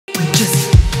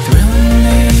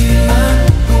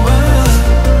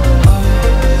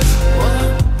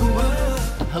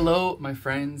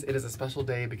friends, it is a special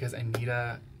day because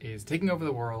Anitta is taking over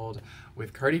the world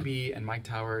with Cardi B and Myke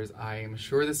Towers. I am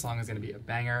sure this song is going to be a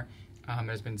banger.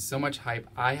 There's been so much hype.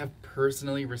 I have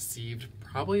personally received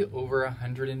probably over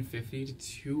 150 to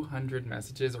 200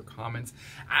 messages or comments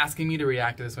asking me to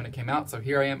react to this when it came out. So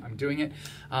here I am, I'm doing it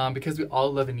because we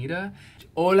all love Anitta.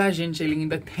 Hola gente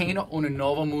linda, tengo una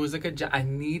nueva música de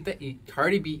Anitta y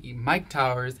Cardi B y Myke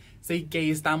Towers. Sé que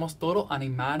estamos todos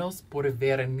animados por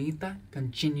ver Anitta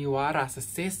continuar a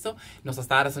suceso nos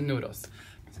Estados Unidos.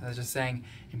 So I was just saying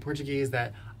in Portuguese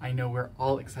that I know we're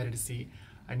all excited to see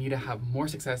Anitta have more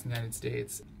success in the United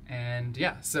States. And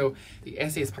yeah, so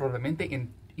ese es probablemente en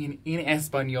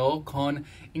español con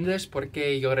English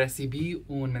porque yo recibí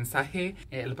un mensaje.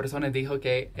 La persona dijo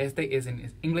que este es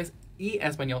en inglés y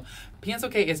español. Pienso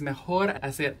que es mejor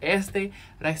hacer este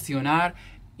reaccionar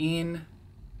en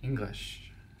English.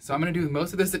 So I'm going to do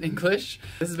most of this in English.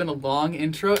 This has been a long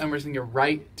intro and we're just going to get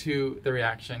right to the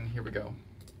reaction. Here we go.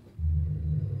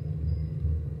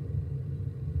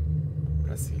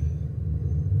 Brasil.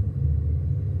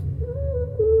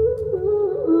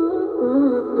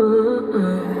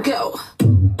 Go.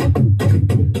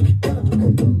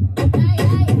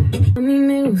 A mí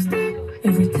me gusta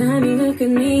every time you look at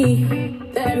me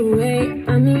that way.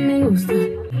 A mí me gusta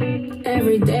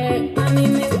every day. A mí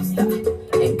me gusta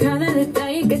en cada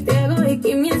detalle que te hago y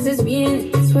que me haces bien.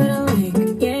 It's what I like.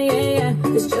 Yeah, yeah, yeah.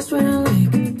 It's just what I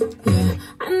like. Yeah.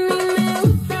 A mí me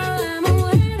gusta la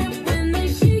mujer when they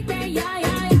shake that, yeah,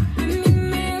 yeah, yeah. A mí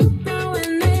me gusta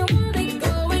when they want it,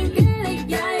 go and get it,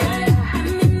 yeah, yeah, yeah. A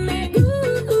mí me gusta,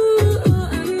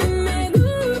 a mí me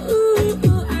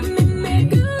gusta, a mí me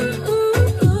gusta.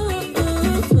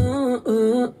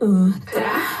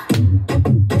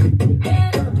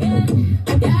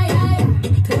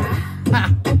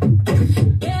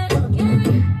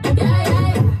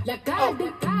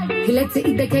 He likes to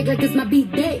eat the cake like it's my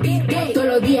birthday. Todos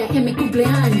los días en mi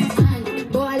cumpleaños.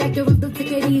 Boy, I like it rough, don't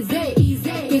take it easy.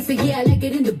 Que se yeah, I like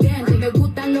it in the band. Me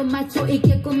gustan los machos y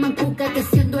que coman cuca. Que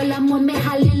siendo el amor me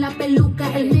jalen la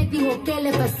peluca. Él me dijo que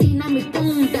le fascina mi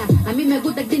punta. A mí me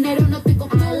gusta el dinero, no te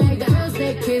confunda. I like girls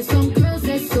that kiss on girls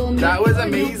that show me. That was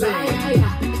amazing.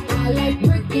 I like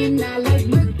working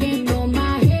on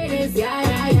my haters, yeah,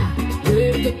 yeah, yeah.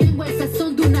 Yo tengo el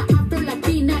sazón de una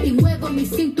afro-latina y muevo mi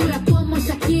cintura como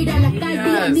Shakira, la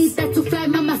Cardi, Anitta, to fly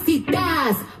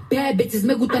mamacitas. Bad bitches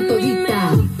me gustan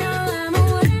toditas.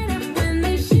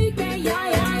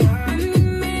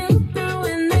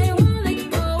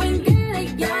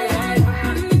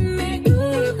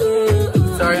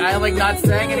 Sorry, I like not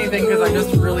saying anything because I'm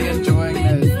just really enjoying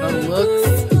this. The looks,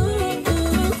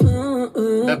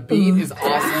 the beat is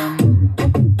awesome.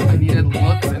 Anitta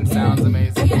looks and sounds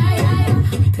amazing.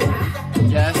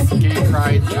 Yes, gay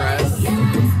pride dress.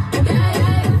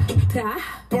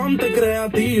 Ponte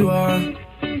creativa.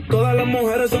 Todas las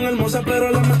mujeres son hermosas,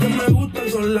 pero las más que me gustan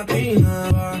son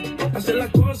latinas. Hacer las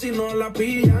cosas y no la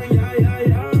pillan, ya, ya,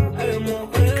 ya. Hemos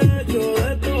hecho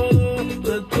de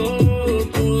todo,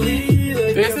 tu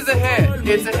vida. This is a hit.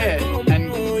 It's a hit.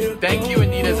 And thank you,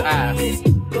 Anitta's ass.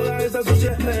 Toda esa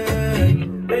suciedad.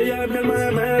 Ella es mi alma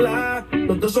gemela.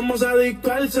 Los dos somos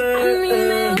adictos al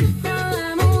ser.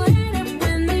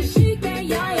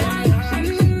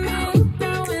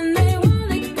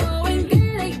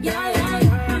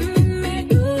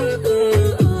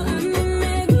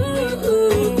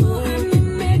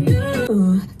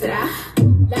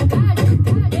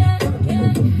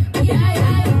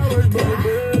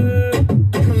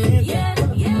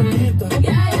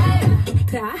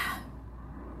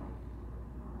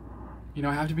 You know,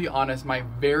 I have to be honest, my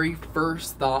very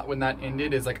first thought when that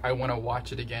ended is like, I want to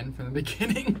watch it again from the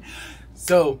beginning.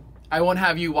 So I won't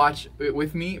have you watch it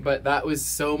with me, but that was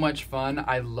so much fun.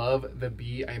 I love the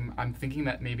beat. I'm thinking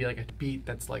that maybe like a beat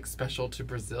that's like special to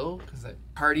Brazil because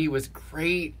Cardi was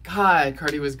great. God,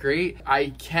 Cardi was great.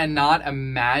 I cannot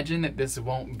imagine that this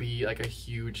won't be like a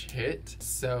huge hit.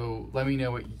 So let me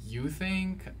know what you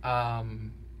think. Let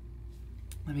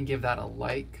me give that a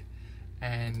like.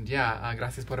 And yeah,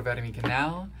 gracias por ver mi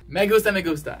canal. Me gusta, me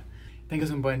gusta. Tengas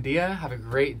un buen día. Have a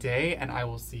great day, and I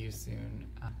will see you soon.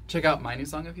 Check out my new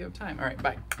song if you have time. All right,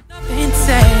 bye. Nothing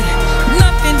said,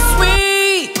 nothing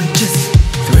sweet. Just